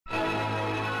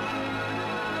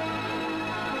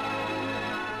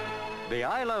The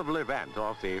Isle of Levant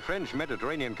off the French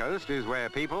Mediterranean coast is where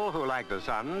people who like the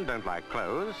sun don't like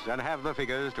clothes and have the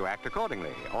figures to act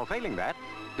accordingly, or failing that,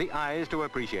 the eyes to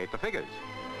appreciate the figures.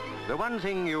 The one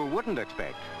thing you wouldn't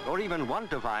expect, or even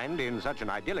want to find in such an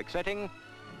idyllic setting,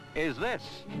 is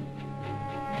this.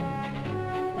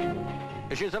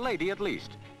 She's a lady at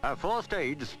least, a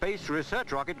 4-stage space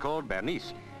research rocket called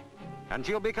Bernice. And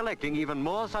she'll be collecting even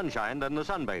more sunshine than the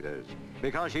sunbathers,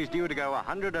 because she's due to go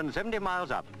 170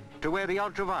 miles up to where the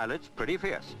ultraviolet's pretty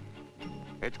fierce.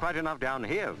 It's quite enough down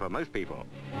here for most people.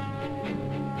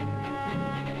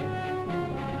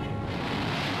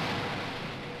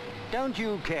 Don't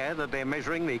you care that they're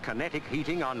measuring the kinetic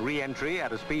heating on re-entry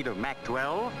at a speed of Mach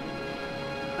 12?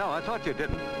 No, I thought you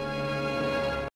didn't.